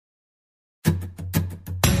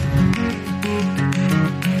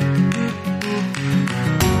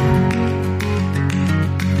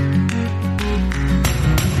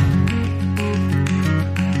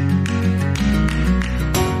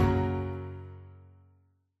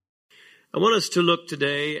I want us to look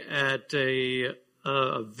today at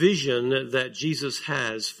a vision that Jesus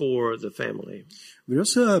has for the family. Vreau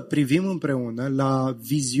să privim împreună la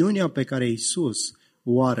viziunea pe care Isus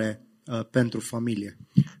o are pentru familie.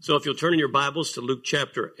 So if you'll turn in your Bibles to Luke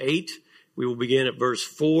chapter 8, we will begin at verse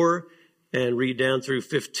 4 and read down through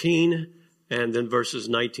 15 and then verses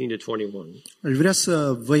 19 to 21. Aș vrea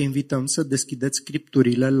să vă invităm să deschideți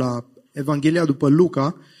scripturile la Evanghelia după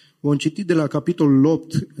Luca. Vom citi de la capitolul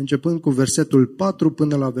 8, începând cu versetul 4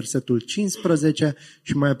 până la versetul 15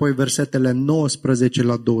 și mai apoi versetele 19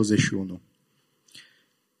 la 21.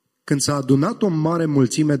 Când s-a adunat o mare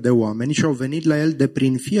mulțime de oameni și au venit la el de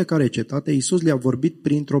prin fiecare cetate, Iisus le-a vorbit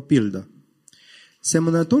printr-o pildă.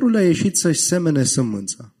 Semănătorul a ieșit să-și semene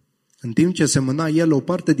sămânța. În timp ce semăna el, o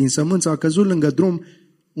parte din sămânță a căzut lângă drum,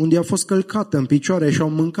 unde a fost călcată în picioare și au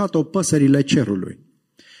mâncat-o păsările cerului.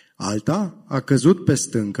 Alta a căzut pe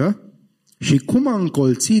stâncă și cum a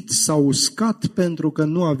încolțit, s-a uscat pentru că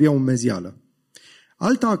nu avea umezială.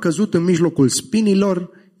 Alta a căzut în mijlocul spinilor,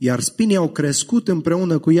 iar spinii au crescut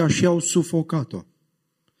împreună cu ea și au sufocat-o.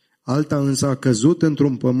 Alta însă a căzut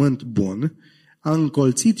într-un pământ bun, a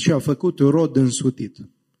încolțit și a făcut rod însutit.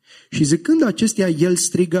 Și zicând acestea, el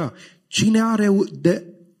striga: cine are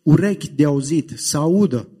urechi de auzit, să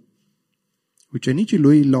audă. Ucenicii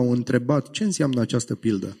lui l-au întrebat ce înseamnă această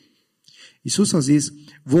pildă. Iisus a zis: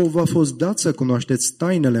 vouă v-a fost dat să cunoașteți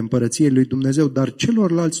tainele împărăției lui Dumnezeu, dar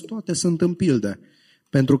celorlalți toate sunt în pilde,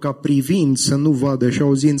 pentru ca privind să nu vadă și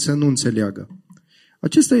auzind să nu înțeleagă.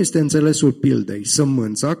 Acesta este înțelesul pildei: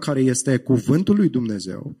 sămânța, care este cuvântul lui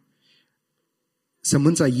Dumnezeu,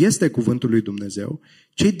 sămânța este cuvântul lui Dumnezeu,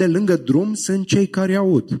 cei de lângă drum sunt cei care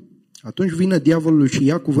aud. Atunci vine diavolul și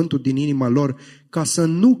ia cuvântul din inima lor ca să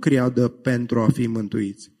nu creadă pentru a fi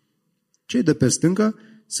mântuiți. Cei de pe stâncă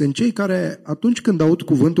sunt cei care, atunci când aud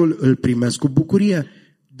cuvântul, îl primesc cu bucurie,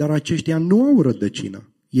 dar aceștia nu au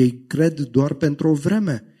rădăcină. Ei cred doar pentru o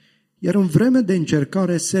vreme, iar în vreme de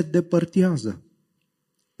încercare se depărtează.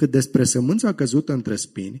 Cât despre sămânța căzută între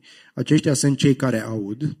spini, aceștia sunt cei care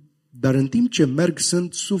aud, dar în timp ce merg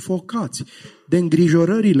sunt sufocați de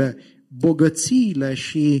îngrijorările, bogățiile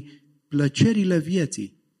și plăcerile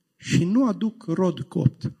vieții și nu aduc rod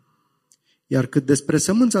copt. Iar cât despre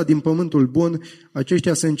sămânța din pământul bun,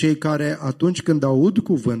 aceștia sunt cei care, atunci când aud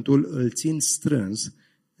cuvântul, îl țin strâns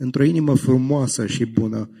într-o inimă frumoasă și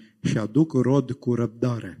bună și aduc rod cu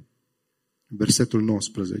răbdare. Versetul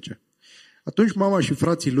 19. Atunci mama și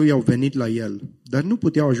frații lui au venit la el, dar nu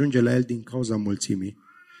puteau ajunge la el din cauza mulțimii.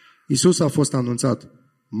 Iisus a fost anunțat: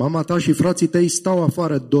 mama ta și frații tăi stau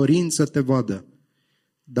afară dorind să te vadă.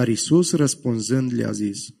 Dar Iisus, răspunzând, le-a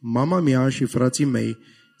zis: mama mea și frații mei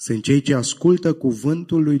sunt cei ce ascultă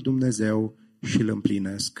cuvântul lui Dumnezeu și îl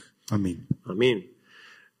împlinesc. Amin. Amen.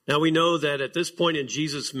 Now we know that at this point in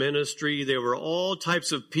Jesus' ministry, there were all types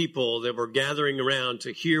of people that were gathering around to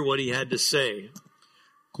hear what he had to say.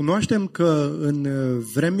 Cunoaștem că în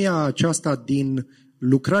vremea aceasta din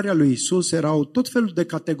lucrarea lui Isus erau tot felul de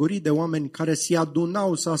categorii de oameni care se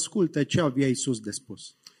adunau să asculte ce avea Isus de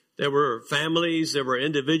spus. There were families, there were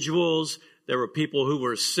individuals, there were people who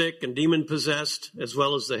were sick and demon-possessed, as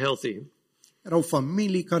well as the healthy. Erau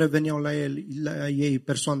familii care veneau la ei,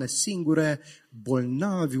 persoane singure,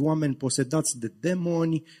 bolnavi, oameni posedați de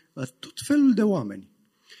demoni, tot felul de oameni.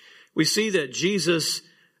 We see that Jesus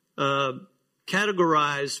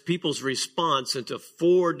categorized people's response into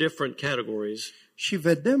 4 different categories. Și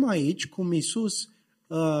vedem aici cum Isus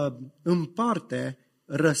împarte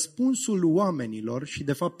răspunsul oamenilor și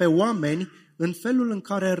de fapt pe oameni în felul în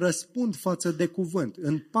care răspund față de cuvânt,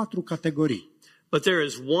 în 4 categorii. But there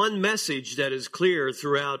is one message that is clear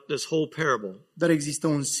throughout this whole parable. Dar există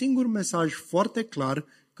un singur mesaj foarte clar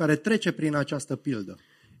care trece prin această pildă.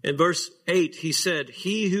 In verse 8 he said,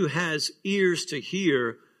 "He who has ears to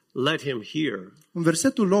hear, let him hear." În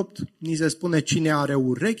versetul 8 ni se spune: cine are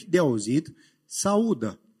urechi de auzit, să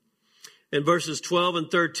audă. In verses 12 and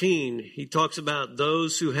 13 he talks about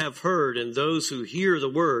those who have heard and those who hear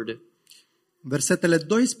the word. Versetele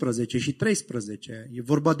 12 și 13 e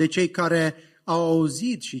vorba de cei care au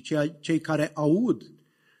auzit și cei care aud.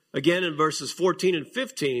 Again in verses 14 and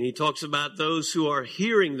 15 he talks about those who are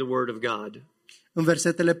hearing the word of God. În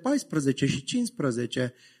versetele 14 și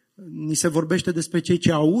 15 ni se vorbește despre cei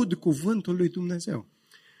ce aud cuvântul lui Dumnezeu.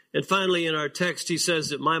 And finally in our text he says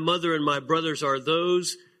that my mother and my brothers are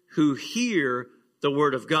those who hear the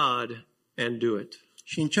word of God and do it.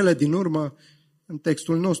 Și în cele din urmă, în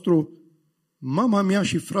textul nostru, mama mea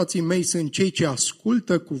și frații mei sunt cei ce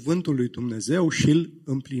ascultă cuvântul lui Dumnezeu și îl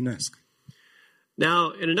împlinesc.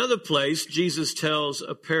 Now, in another place, Jesus tells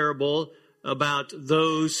a parable about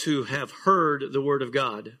those who have heard the word of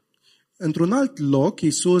God. Într-un alt loc,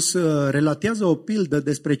 Iisus relatează o pildă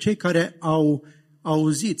despre cei care au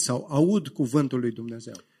auzit sau aud cuvântul lui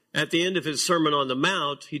Dumnezeu. At the end of his Sermon on the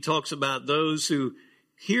Mount, he talks about those who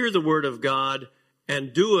hear the word of God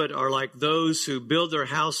and do it are like those who build their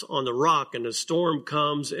house on the rock and the storm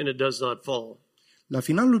comes and it does not fall. La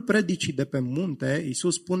finalul predicii de pe munte,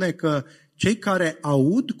 Iisus spune că cei care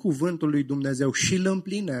aud cuvântul lui Dumnezeu și îl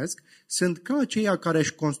împlinesc sunt ca aceia care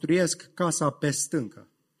își construiesc casa pe stâncă.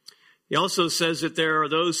 He also says that there are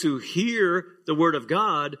those who hear the word of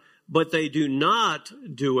God, but they do not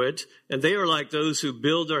do it, and they are like those who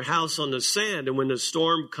build their house on the sand, and when the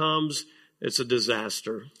storm comes, it's a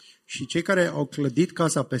disaster. Și cei care au clădit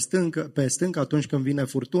casa pe stâncă atunci când vine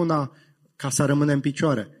furtuna, casa rămâne în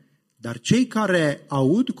picioare. Dar cei care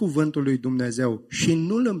aud cuvântul lui Dumnezeu și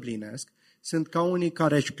nu îl împlinesc, sunt ca unii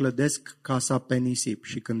care își clădesc casa pe nisip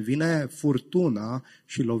și când vine furtuna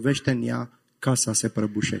și lovește în ea, casa se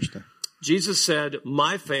prăbușește. Jesus said,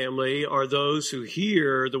 "My family are those who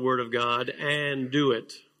hear the word of God and do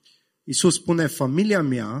it." Iisus spune, familia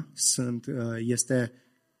mea este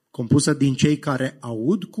compusă din cei care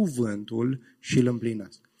aud cuvântul și îl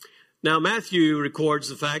împlinesc. Now, Matthew records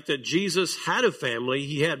the fact that Jesus had a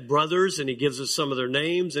family. He had brothers, and he gives us some of their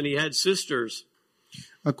names, and he had sisters.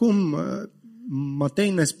 Acum, Matei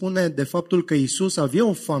ne spune de faptul că Iisus avea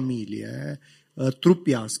o familie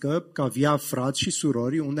trupească, că avea frați și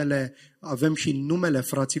surori, unele avem și numele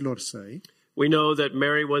fraților săi. We know that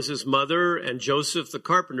Mary was his mother, and Joseph the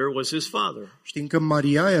carpenter was his father. Știm că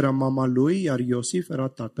Maria era mama lui, iar Iosif era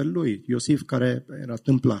tatăl lui, Iosif care era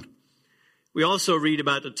tâmplar. We also read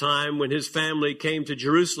about the time when his family came to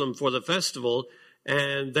Jerusalem for the festival,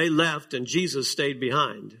 and they left, and Jesus stayed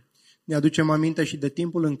behind. Ne aducem aminte și de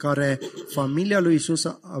timpul în care familia lui Iisus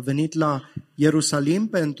a venit la Ierusalim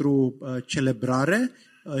pentru celebrare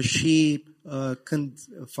și când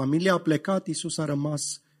familia a plecat, Iisus a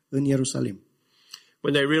rămas în Ierusalim.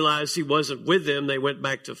 When they realized he wasn't with them, they went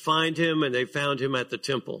back to find him, and they found him at the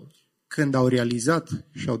temple. Când au realizat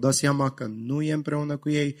și au dat seama că nu e împreună cu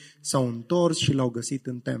ei, s-au întors și l-au găsit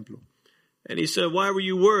în templu. And he said, "Why were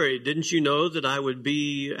you worried? Didn't you know that I would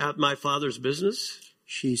be at my father's business?"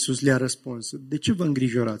 Și Iisus le-a răspuns, de ce vă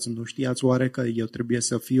îngrijorați? Nu știați oare că eu trebuie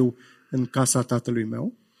să fiu în casa tatălui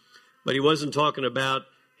meu? But he wasn't talking about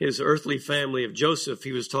his earthly family of Joseph.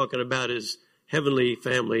 He was talking about his heavenly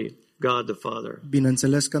family, God the Father.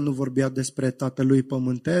 Bineînțeles că nu vorbea despre tatălui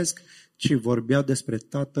pământesc, ci vorbea despre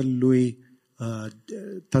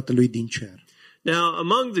tatălui din cer. Now,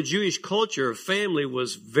 among the Jewish culture, family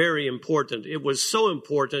was very important. It was so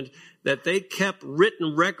important that they kept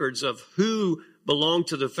written records of who belonged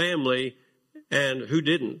to the family and who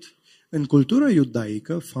didn't. În cultura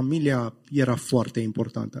iudaică, familia era foarte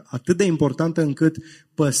importantă. Atât de importantă încât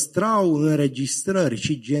păstrau înregistrări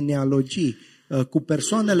și genealogii cu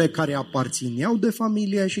persoanele care aparțineau de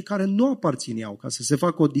familie și care nu aparțineau, ca să se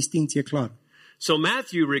facă o distinție clară. So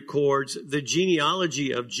Matthew records the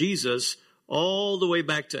genealogy of Jesus all the way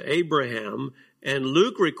back to Abraham, and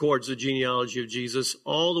Luke records the genealogy of Jesus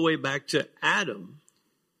all the way back to Adam.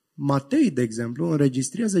 Matei, de exemplu,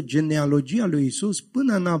 înregistrează genealogia lui Isus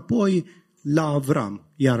până înapoi la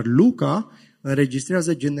Avram, iar Luca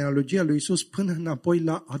înregistrează genealogia lui Isus până înapoi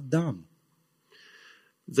la Adam.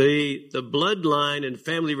 The bloodline and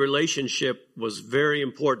family relationship was very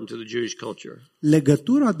important to the Jewish culture.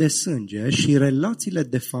 Legătura de sânge și relațiile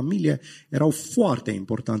de familie erau foarte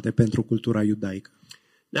importante pentru cultura iudaică.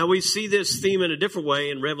 Now we see this theme in a different way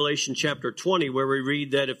in Revelation chapter 20, where we read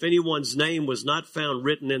that if anyone's name was not found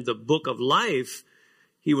written in the book of life,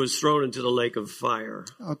 he was thrown into the lake of fire.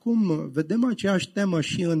 Acum vedem aceeași temă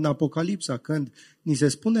și în Apocalipsa, când ni se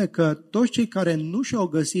spune că toți cei care nu și-au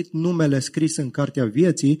găsit numele scris în cartea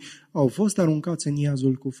vieții au fost aruncați în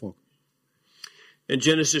iazul cu foc. In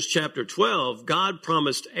Genesis chapter 12, God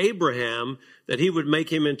promised Abraham that he would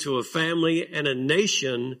make him into a family and a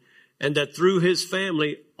nation, and that through his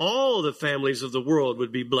family all the families of the world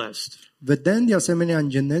would be blessed. Vedem de asemenea în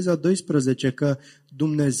Geneza 12 că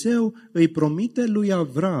Dumnezeu îi promite lui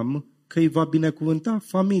Avram că îi va binecuvânta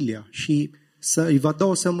familia și îi va da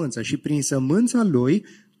o sămânță și prin sămânța lui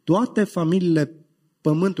toate familiile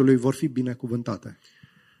pământului vor fi binecuvântate.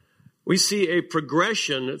 We see a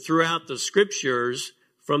progression throughout the scriptures.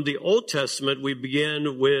 From the Old Testament, we begin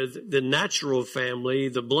with the natural family,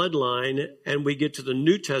 the bloodline, and we get to the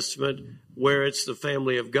New Testament where it's the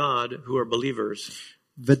family of God who are believers.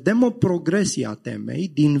 vedem o progresie a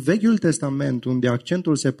temei din Vechiul Testament, unde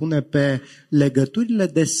accentul se pune pe legăturile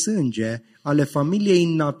de sânge ale familiei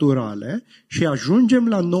naturale, și ajungem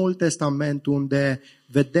la Noul Testament, unde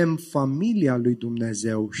vedem familia lui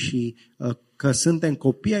Dumnezeu și că suntem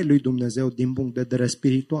copii ai lui Dumnezeu din punct de vedere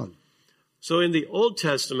spiritual. So in the Old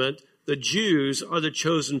Testament, the Jews are the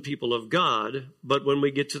chosen people of God, but when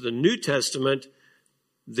we get to the New Testament,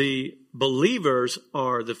 the believers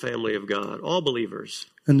are the family of God, all believers.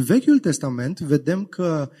 În Vechiul Testament vedem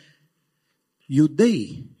că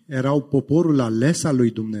iudeii erau poporul ales al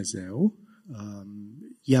lui Dumnezeu,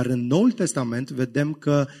 iar în Noul Testament vedem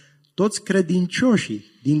că toți credincioșii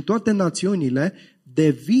din toate națiunile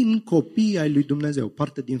devin copii ai lui Dumnezeu,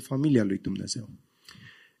 parte din familia lui Dumnezeu.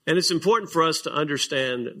 And it's important for us to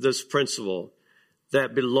understand this principle,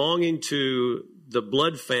 that belonging to the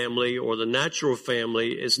blood family or the natural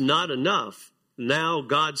family is not enough. Now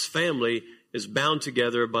God's family is bound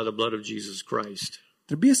together by the blood of Jesus Christ.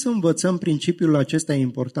 Trebuie să învățăm principiul acesta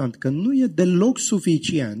important, că nu e deloc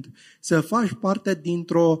suficient să faci parte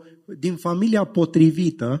din familia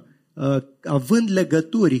potrivită, având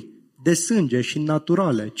legături de sânge și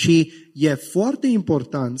naturale, ci e foarte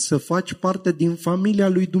important să faci parte din familia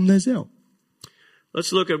lui Dumnezeu. Let's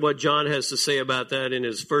look at what John has to say about that in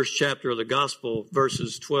his first chapter of the Gospel,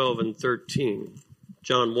 verses 12 and 13.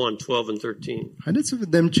 John 1, 12 and 13. Haideți să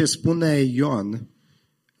vedem ce spune Ioan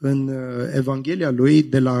în Evanghelia lui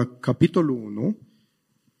de la capitolul 1.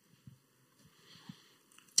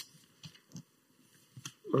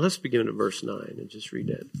 Well, let's begin at verse 9 and just read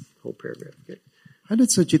that whole paragraph. Okay?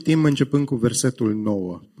 Haideți să citim începând cu versetul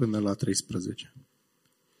 9 până la 13.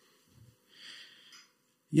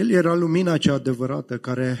 El era lumina cea adevărată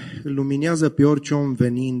care îl luminează pe orice om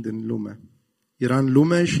venind în lume. Era în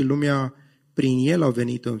lume și lumea prin el a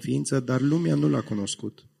venit în ființă, dar lumea nu l-a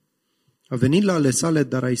cunoscut. A venit la ale sale,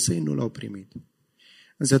 dar ai săi nu l-au primit.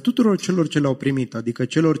 Însă tuturor celor ce l-au primit, adică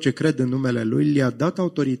celor ce cred în numele lui, le-a dat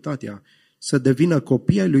autoritatea să devină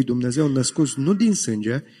copii ai lui Dumnezeu, născuți nu din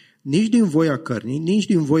sânge, nici din voia cărnii, nici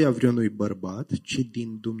din voia vreunui bărbat, ci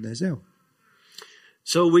din Dumnezeu.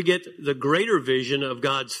 So we get the greater vision of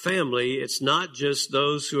God's family. It's not just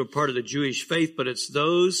those who are part of the Jewish faith, but it's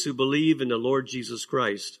those who believe in the Lord Jesus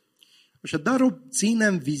Christ. Așadar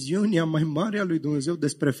obținem viziunea mai mare a lui Dumnezeu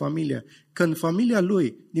despre familie, că în familia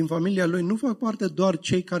lui, din familia lui, nu fac parte doar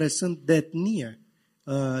cei care sunt de etnie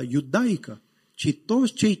iudaică, ci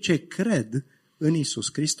toți cei ce cred în Isus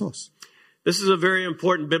Hristos. This is a very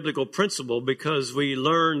important biblical principle because we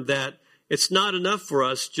learn that it's not enough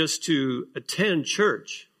for us just to attend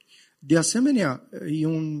church. De asemenea, e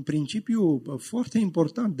un principiu foarte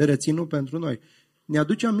important de reținut pentru noi. Ne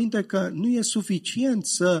aduce aminte că nu e suficient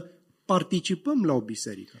să participăm la o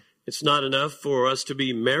biserică. It's not enough for us to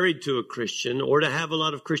be married to a Christian or to have a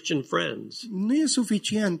lot of Christian friends. Nu e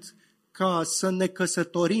suficient ca să ne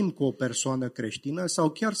căsătorim cu o persoană creștină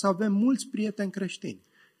sau chiar să avem mulți prieteni creștini.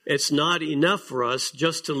 It's not enough for us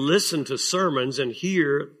just to listen to sermons and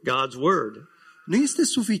hear God's word. Nu este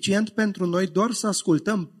suficient pentru noi doar să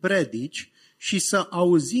ascultăm predici și să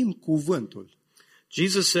auzim cuvântul.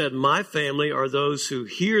 Jesus said, "My family are those who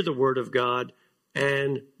hear the word of God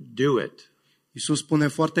and do it." Iisus spune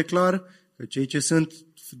foarte clar că cei ce sunt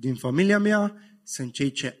din familia mea sunt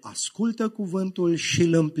cei ce ascultă cuvântul și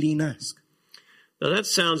îl împlinesc. Now that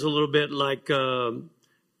sounds a little bit like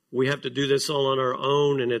we have to do this all on our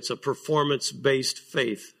own and it's a performance-based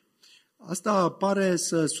faith. Asta pare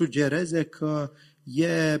să sugereze că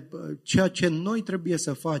e ceea ce noi trebuie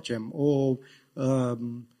să facem,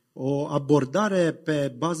 o abordare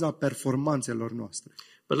pe baza performanțelor noastre.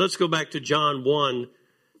 But let's go back to John 1,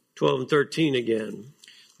 12 and 13 again.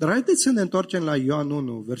 Dar haideți să ne întoarcem la Ioan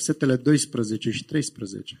 1, versetele 12 și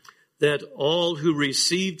 13. That all who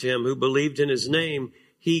received him, who believed in his name,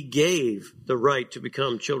 he gave the right to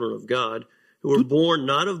become children of God, who were born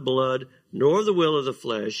not of blood, nor the will of the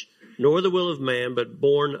flesh, nor the will of man, but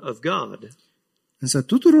born of God. Însă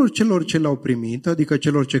tuturor celor ce l-au primit, adică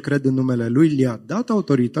celor ce cred în numele Lui, le-a dat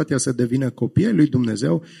autoritatea să devină copii ai lui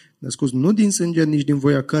Dumnezeu, născuți nu din sânge, nici din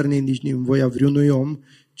voia cărnii, nici din voia vreunui om,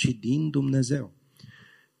 ci din Dumnezeu.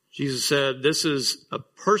 Jesus said, this is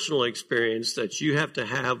a personal experience that you have to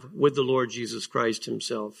have with the Lord Jesus Christ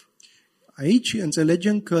himself. Aici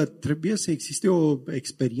înțelegem că trebuie să existe o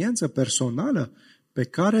experiență personală pe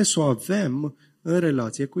care să o avem în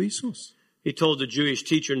relație cu Isus. He told the Jewish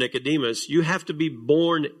teacher Nicodemus, you have to be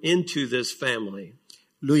born into this family.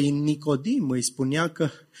 Lui Nicodim îi spunea că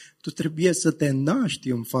tu trebuie să te naști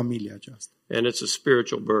în familia aceasta. And it's a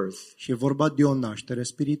spiritual birth. Și e vorba de o naștere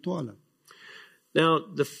spirituală. Now,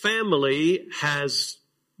 the family has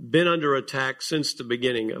been under attack since the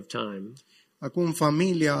beginning of time. Acum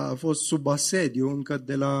familia a fost sub asediu încă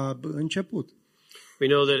de la început. We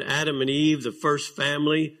know that Adam and Eve, the first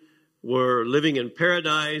family, were living in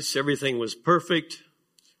paradise. Everything was perfect.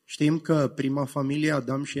 Știm că prima familie,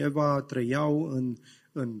 Adam și Eva, trăiau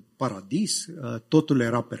în paradis, totul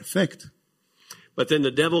era perfect. But then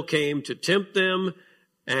the devil came to tempt them,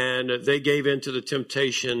 and they gave in to the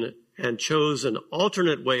temptation and chose an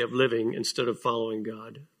alternate way of living instead of following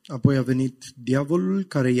God. Apoi a venit diavolul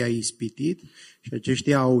care i-a ispitit și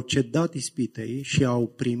aceștia au cedat ispitei și au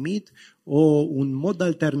primit un mod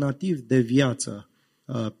alternativ de viață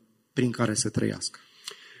prin care să trăiască.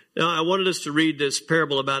 Now, I wanted us to read this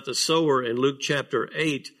parable about the sower in Luke chapter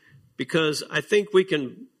 8 because I think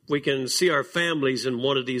we can see our families in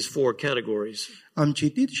one of these four categories. Am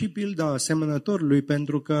citit și pilda semănătorului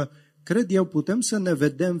pentru că, cred eu, putem să ne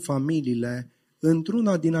vedem familiile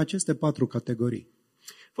într-una din aceste 4 categorii.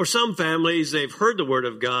 For some families, they've heard the word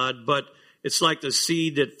of God, but it's like the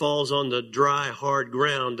seed that falls on the dry, hard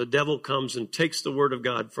ground. The devil comes and takes the word of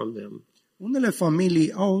God from them. Unele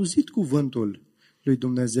familii au auzit cuvântul lui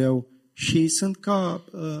Dumnezeu și sunt ca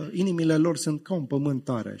inimile lor sunt ca un pământ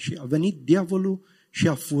tare și a venit diavolul și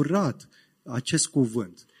a furat acest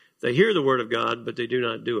cuvânt. They hear the word of God, but they do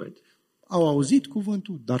not do it. Au auzit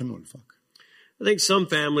cuvântul, dar nu îl fac. I think some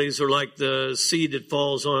families are like the seed that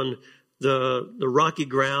falls on the rocky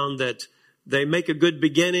ground that they make a good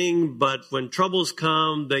beginning, but when troubles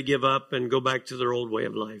come, they give up and go back to their old way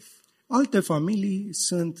of life. Alte familii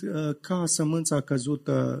sunt ca sămânța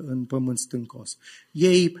căzută în pământ stâncos.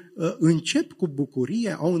 Ei încep cu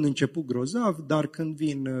bucurie, au un început grozav, dar când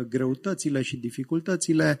vin greutățile și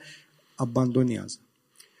dificultățile, abandonează.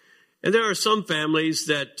 And there are some families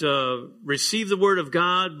that receive the word of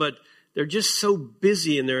God, but they're just so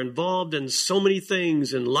busy and they're involved in so many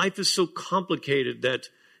things and life is so complicated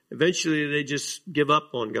that eventually they just give up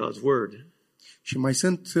on God's word. Și mai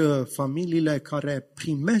sunt familiile care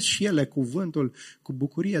primesc și ele cuvântul cu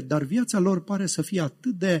bucurie, dar viața lor pare să fie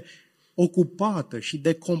atât de ocupată și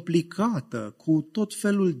de complicată cu tot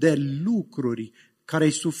felul de lucruri care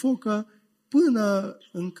îi sufocă până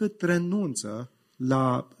încât renunță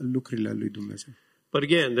la lucrurile lui Dumnezeu. But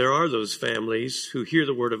again, there are those families who hear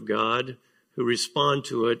the word of God, who respond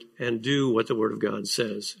to it and do what the word of God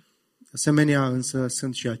says. Asemenea, însă,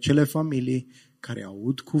 sunt și acele familii care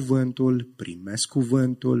aud cuvântul, primesc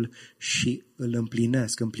cuvântul și îl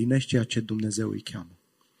împlinesc ceea ce Dumnezeu îi cheamă.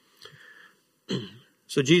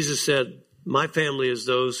 So Jesus said, my family is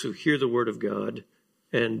those who hear the word of God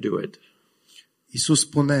and do it. Iisus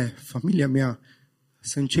spune, familia mea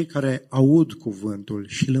sunt cei care aud cuvântul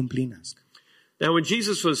și îl împlinesc. Now, when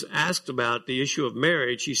Jesus was asked about the issue of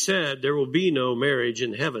marriage, he said, there will be no marriage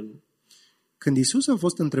in heaven. Când Iisus a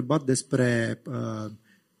fost întrebat despre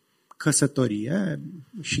căsătorie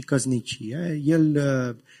și căsnicie, el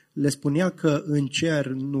le spunea că în cer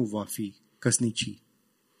nu va fi căsnicii.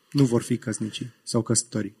 Nu vor fi căsnicii sau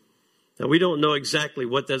căsătorii. Now, we don't know exactly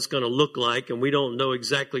what that's going to look like, and we don't know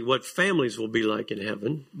exactly what families will be like in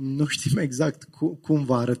heaven. Nu știm exact cum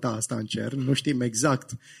va arăta asta în cer, nu știm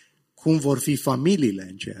exact cum vor fi familiile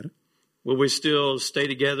în cer. Will we still stay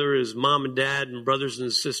together as mom and dad and brothers and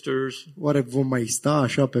sisters? Oare vom mai sta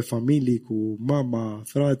așa pe familii cu mama,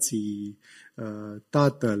 frații,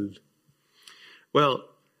 tatăl?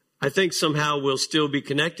 Well, I think somehow we'll still be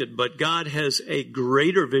connected, but God has a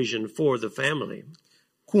greater vision for the family.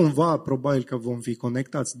 Cumva, probabil că vom fi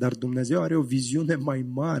conectați, dar Dumnezeu are o viziune mai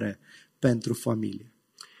mare pentru familie.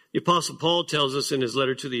 The Apostle Paul tells us in his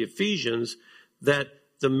letter to the Ephesians that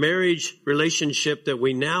the marriage relationship that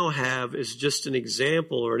we now have is just an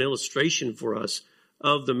example or an illustration for us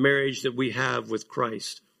of the marriage that we have with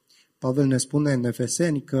Christ. Pavel ne spune în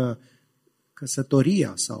Efeseni că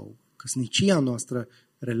căsătoria sau căsnicia noastră,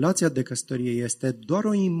 relația de căsătorie este doar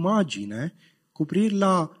o imagine cu privire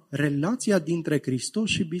la relația dintre Hristos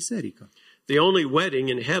și biserică. The only wedding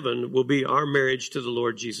in heaven will be our marriage to the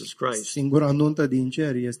Lord Jesus Christ. Singura nuntă din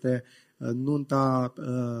cer este nunta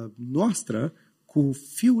noastră cu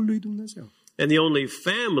Fiul lui Dumnezeu. And the only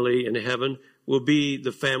family in heaven will be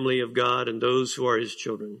the family of God and those who are his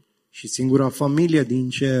children. Și singura familie din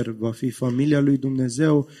cer va fi familia lui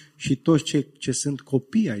Dumnezeu și toți cei ce sunt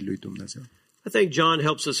copii ai lui Dumnezeu. I think John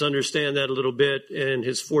helps us understand that a little bit in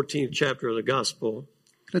his 14th chapter of the Gospel.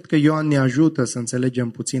 Cred că Ioan ne ajută să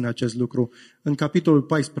înțelegem puțin acest lucru în capitolul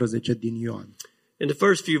 14 din Ioan. In the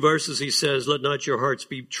first few verses he says, let not your hearts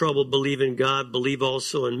be troubled, believe in God, believe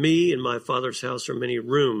also in me. In my Father's house are many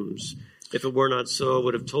rooms. If it were not so, I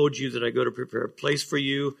would have told you that I go to prepare a place for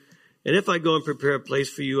you. And if I go and prepare a place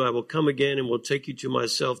for you, I will come again and will take you to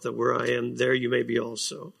myself, that where I am, there you may be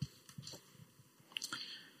also.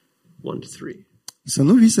 1-3. Să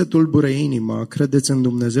nu vi se tulbure inima, credeți în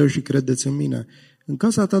Dumnezeu și credeți în mine. În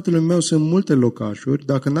casa tatălui meu sunt multe locașuri,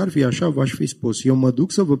 dacă n-ar fi așa, v-aș fi spus, eu mă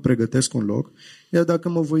duc să vă pregătesc un loc, iar dacă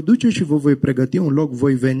mă voi duce și vă voi pregăti un loc,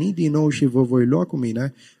 voi veni din nou și vă voi lua cu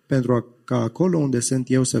mine, ca acolo unde sunt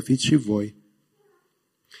eu să fiți și voi.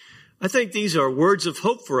 I think these are words of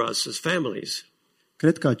hope for us as families.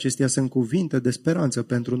 Cred că acestea sunt cuvinte de speranță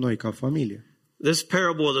pentru noi ca familie. This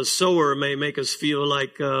parable of the sower may make us feel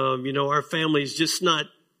like, our family's just not,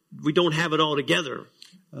 we don't have it all together.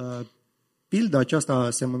 Pilda aceasta a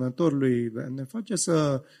semănătorului ne face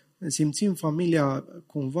să simțim familia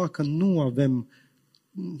cumva că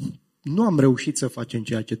nu am reușit să facem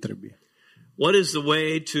ceea ce trebuie. What is the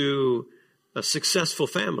way to a successful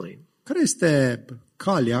family? Care este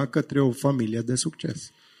calea către o familie de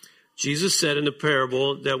succes? Jesus said in the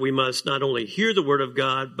parable that we must not only hear the word of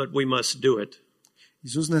God, but we must do it.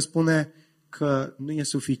 Iisus ne spune că nu e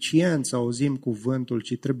suficient să auzim cuvântul,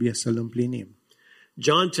 ci trebuie să-l împlinim.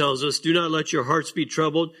 John tells us, do not let your hearts be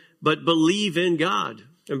troubled, but believe in God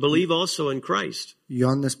and believe also in Christ.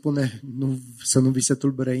 Ioan ne spune să nu vi se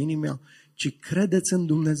tulbure inima, ci credeți în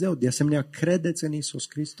Dumnezeu, de asemenea credeți în Iisus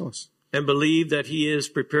Hristos. And believe that He is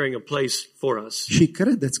preparing a place for us. Și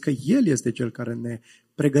credeți că El este Cel care ne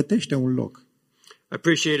pregătește un loc. I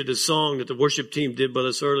appreciated the song that the worship team did with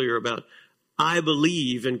us earlier about I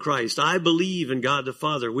believe in Christ. I believe in God the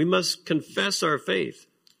Father. We must confess our faith.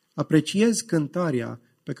 Apreciez cântarea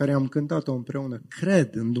pe care am cântat-o împreună.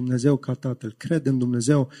 Cred în Dumnezeu ca Tatăl, cred în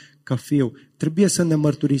Dumnezeu ca Fiu. Trebuie să ne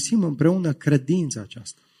mărturisim împreună credința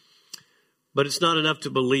aceasta. But it's not enough to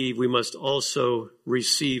believe. We must also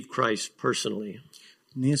receive Christ personally.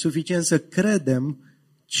 Nu e suficient să credem,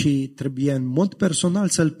 ci trebuie în mod personal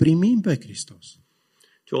să-L primim pe Hristos.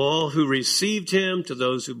 To all who received Him, to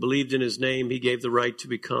those who believed in His name, He gave the right to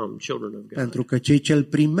become children of God. Pentru că cei ce-L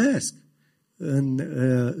primesc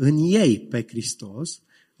în ei pe Hristos,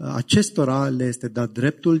 acestora le este dat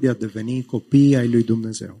dreptul de a deveni copii ai lui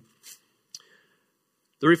Dumnezeu.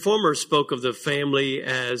 The Reformers spoke of the family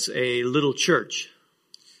as a little church.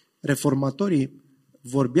 Reformatorii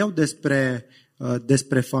vorbeau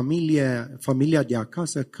despre familia de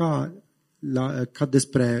acasă ca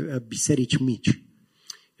despre biserici mici.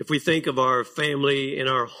 If we think of our family in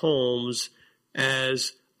our homes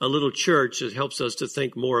as a little church, it helps us to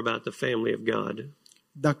think more about the family of God.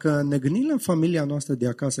 Dacă ne gândim la familia noastră de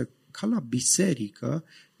acasă ca la biserică,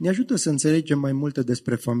 ne ajută să înțelegem mai multe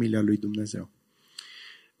despre familia lui Dumnezeu.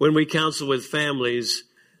 When we counsel with families,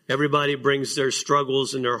 everybody brings their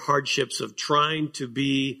struggles and their hardships of trying to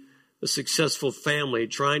be a successful family,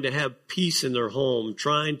 trying to have peace in their home,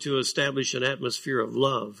 trying to establish an atmosphere of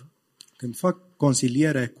love. Când fac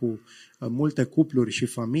consiliere cu multe cupluri și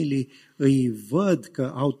familii, îi văd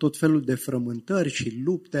că au tot felul de frământări și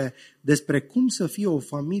lupte despre cum să fie o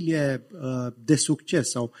familie de succes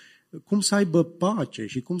sau cum să aibă pace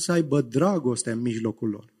și cum să aibă dragoste în mijlocul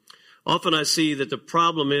lor. Often I see that the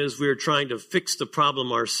problem is we are trying to fix the problem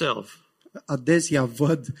ourselves. Adesea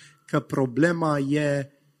văd că problema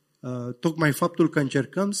e tocmai faptul că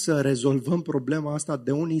încercăm să rezolvăm problema asta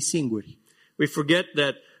de unii singuri. We forget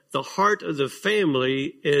that the heart of the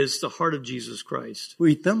family is the heart of Jesus Christ.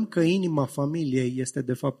 Uităm că inima familiei este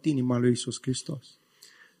de fapt inima lui Iisus Hristos.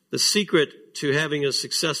 The secret to having a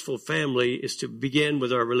successful family is to begin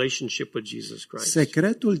with our relationship with Jesus Christ.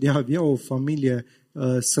 Secretul de a avea o familie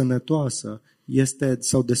sănătoasă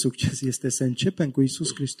sau de succes este să începem cu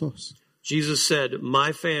Iisus Hristos. Jesus said,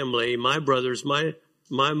 "My family, my brothers,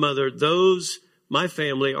 my mother, my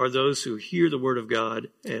family are those who hear the word of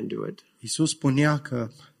God and do it." Iisus spunea că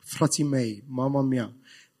frații mei, mama mea,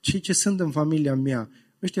 cei ce sunt în familia mea,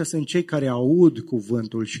 ăștia sunt cei care aud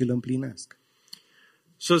cuvântul și îl împlinesc.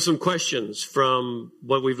 So some questions from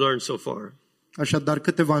what we've learned so far. Așadar,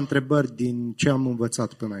 câteva întrebări din ce am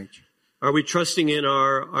învățat până aici. Are we trusting in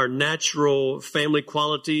our natural family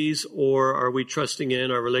qualities, or are we trusting in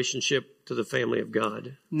our relationship to the family of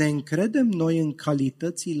God? Ne încredem noi în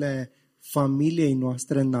calitățile familiei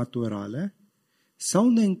noastre naturale sau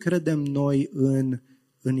ne încredem noi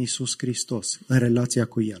în Iisus Hristos, în relația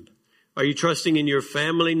cu El? Are you trusting in your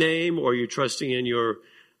family name, or are you trusting in your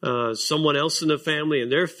someone else in the family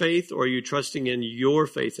and their faith, or are you trusting in your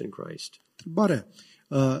faith in Christ? Întrebare.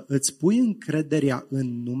 Îți pui încrederea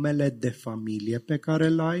în numele de familie pe care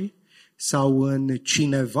îl ai sau în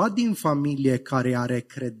cineva din familie care are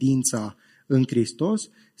credința în Hristos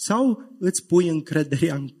sau îți pui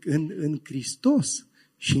încrederea în Hristos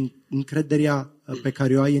și încrederea pe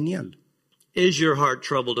care o ai în El? Is your heart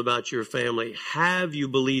troubled about your family? Have you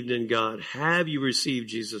believed in God? Have you received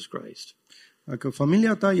Jesus Christ? Dacă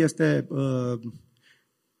familia ta este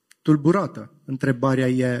tulburată, întrebarea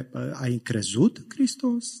e, ai crezut în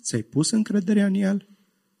Hristos? Ți-ai pus încrederea în El?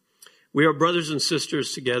 We are brothers and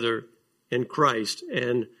sisters together in Christ,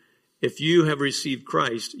 and if you have received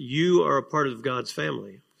Christ, you are a part of God's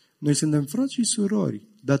family. Noi suntem frați și surori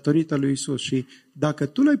datorită lui Isus și dacă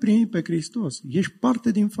tu l-ai primit pe Hristos, ești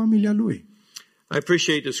parte din familia Lui. I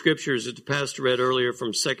appreciate the scriptures that the pastor read earlier from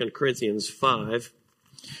 2 Corinthians 5.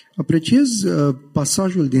 Apreciez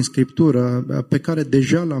pasajul din Scriptură pe care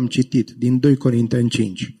deja l-am citit, din 2 Corinteni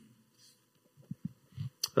 5.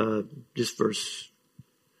 Just verse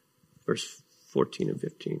 14 and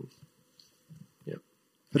 15. Yeah.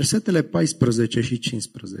 Versetele 14 și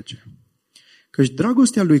 15. Căci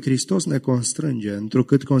dragostea lui Hristos ne constrânge,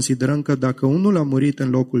 întrucât considerăm că dacă unul a murit în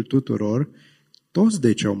locul tuturor, toți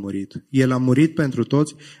deci au murit. El a murit pentru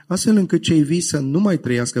toți, astfel încât cei vii să nu mai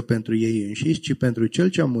trăiască pentru ei înșiși, ci pentru cel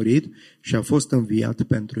ce a murit și a fost înviat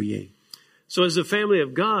pentru ei. So as the family of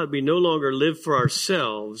God, we no longer live for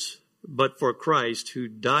ourselves, but for Christ who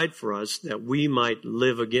died for us that we might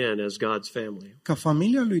live again as God's family. Ca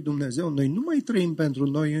familia lui Dumnezeu, noi nu mai trăim pentru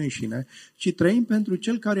noi înșine, ci trăim pentru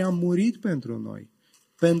cel care a murit pentru noi,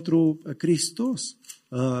 pentru Hristos,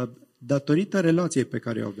 datorită relației pe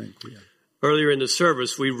care o avem cu El. Earlier in the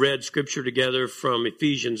service, we read scripture together from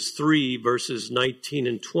Ephesians 3, verses 19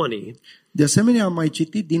 and 20. De asemenea, am mai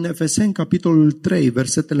citit din Efeseni, capitolul 3,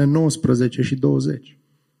 versetele 19 și 20.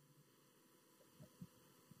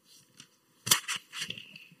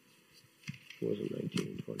 It wasn't 19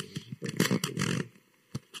 and 20.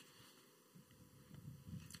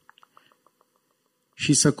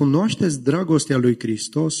 Și să cunoașteți dragostea lui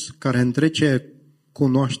Hristos, care întrece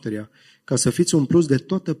cunoașterea, ca să fiți umpluți de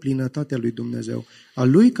toată plinătatea lui Dumnezeu, a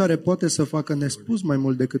Lui care poate să facă nespus mai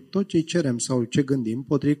mult decât tot ce cerem sau ce gândim,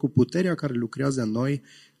 potrivit cu puterea care lucrează în noi,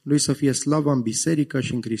 Lui să fie slava în biserică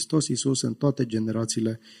și în Hristos Iisus în toate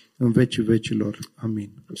generațiile, în vecii vecilor. Amin.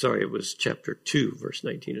 I'm sorry, it was chapter 2, verse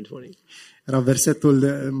 19 and 20. Era versetul,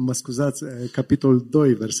 mă scuzați, capitolul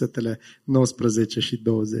 2, versetele 19 și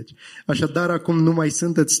 20. Așadar, acum nu mai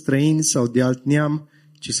sunteți străini sau de alt neam,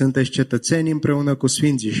 ci sunteți cetățeni împreună cu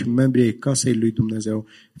sfinții și membrii ai casei lui Dumnezeu,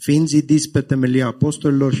 fiind zidiți pe temelia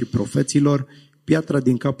apostolilor și profeților, piatra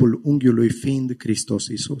din capul unghiului fiind Hristos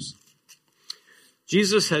Iisus.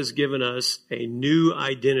 Jesus has given us a new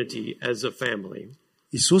identity as a family.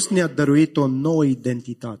 Iisus ne-a dăruit o nouă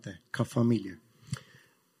identitate ca familie.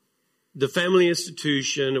 The family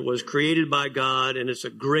institution was created by God, and it's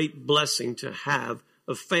a great blessing to have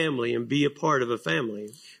a family and be a part of a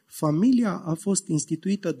family. Familia a fost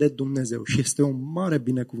instituită de Dumnezeu și este o mare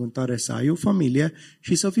binecuvântare să ai o familie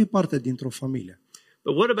și să fii parte dintr-o familie.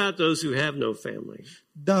 But what about those who have no family?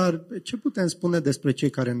 Dar ce putem spune despre cei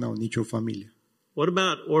care n-au nicio familie? What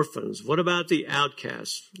about orphans? What about the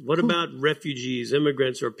outcasts? What about refugees,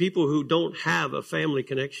 immigrants, or people who don't have a family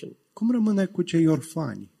connection? Cum rămâne cu cei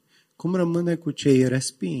orfani? Cum rămâne cu cei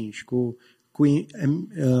respinși, cu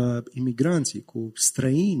imigranții, cu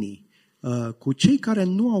străinii, cu cei care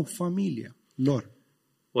nu au familie lor?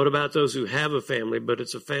 What about those who have a family, but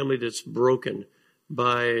it's a family that's broken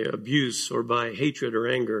by abuse or by hatred or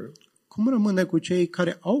anger? Cum rămâne cu cei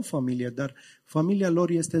care au familie, dar familia lor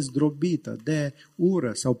este zdrobită de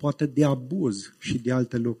ură sau poate de abuz și de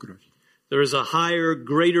alte lucruri? There is a higher,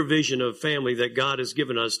 greater vision of family that God has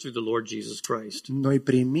given us through the Lord Jesus Christ. Noi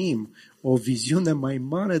primim o viziune mai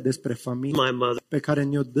mare despre familie My mother, pe care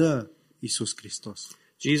ne-o dă Iisus Hristos.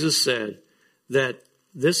 Jesus said that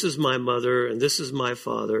this is my mother and this is my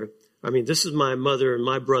father. This is my mother and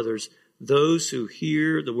my brothers, those who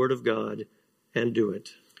hear the word of God and do it.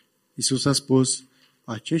 Iisus a spus,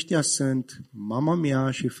 aceștia sunt mama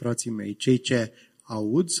mea și frații mei, cei ce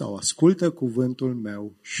aud sau ascultă cuvântul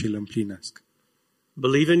meu și îl împlinesc.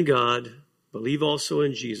 Believe in God, believe also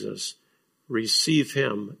in Jesus, receive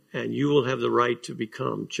him, and you will have the right to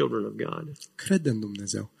become children of God. Crede în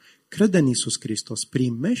Dumnezeu, crede în Iisus Hristos,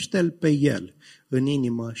 primește-L pe El în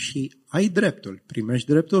inimă și ai dreptul, primești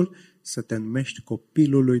dreptul să te numești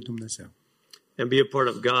copilul lui Dumnezeu. And be a part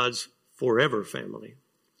of God's forever family.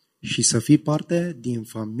 Și să fii parte din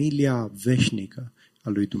familia veșnică a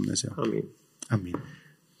lui Dumnezeu. Amen. Amin.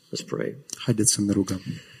 Let's pray. Haideți să ne rugăm.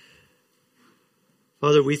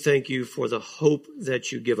 Father, we thank you for the hope that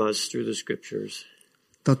you give us through the scriptures.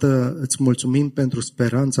 Tată, îți mulțumim pentru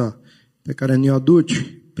speranța pe care ne-o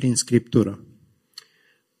aduci prin Scriptură.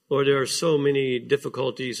 Lord, there are so many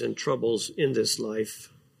difficulties and troubles in this life.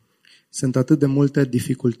 Sunt atât de multe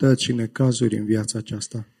dificultăți și necazuri în viața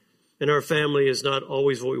aceasta. And our family is not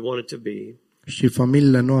always what we want it to be. Și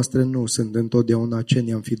familiile noastre nu sunt întotdeauna ce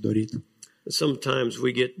ne-am fi dorit. Sometimes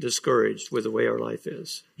we get discouraged with the way our life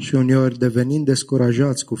is. Și uneori devenim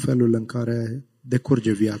descurajați cu felul în care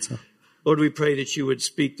decurge viața. Lord, we pray that you would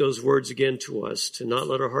speak those words again to us, to not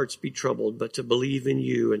let our hearts be troubled, but to believe in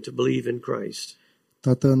you and to believe in Christ.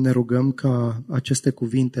 Tată, ne rugăm ca aceste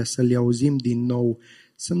cuvinte să le auzim din nou,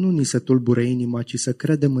 să nu ni se tulbure inima, ci să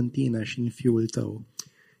credem în Tine și în Fiul Tău.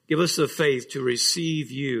 Give us the faith to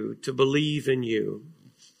receive you, to believe in you.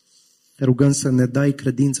 Te rugăm să ne dai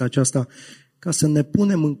credința aceasta ca să ne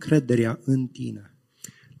punem încrederea în Tine.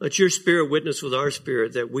 Let your Spirit witness with our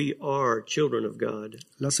spirit that we are children of God.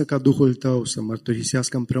 Lasă ca Duhul Tău să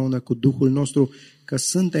mărturisească împreună cu Duhul nostru că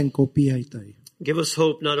suntem copii ai Tăi. Give us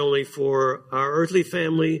hope not only for our earthly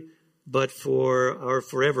family, but for our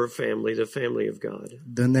forever family, the family of God.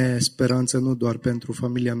 Dă-ne speranță nu doar pentru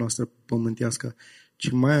familia noastră pământească, ci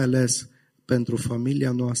mai ales pentru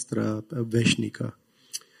familia noastră veșnică.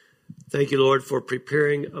 Thank you, Lord, for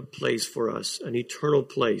preparing a place for us, an eternal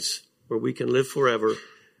place where we can live forever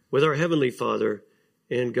with our Heavenly Father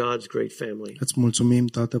in God's great family. Îți mulțumim,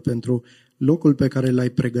 Tată, pentru locul pe care l-ai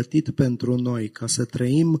pregătit pentru noi, ca să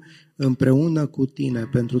trăim împreună cu Tine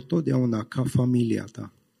pentru totdeauna ca familia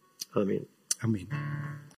Ta. Amen. Amin.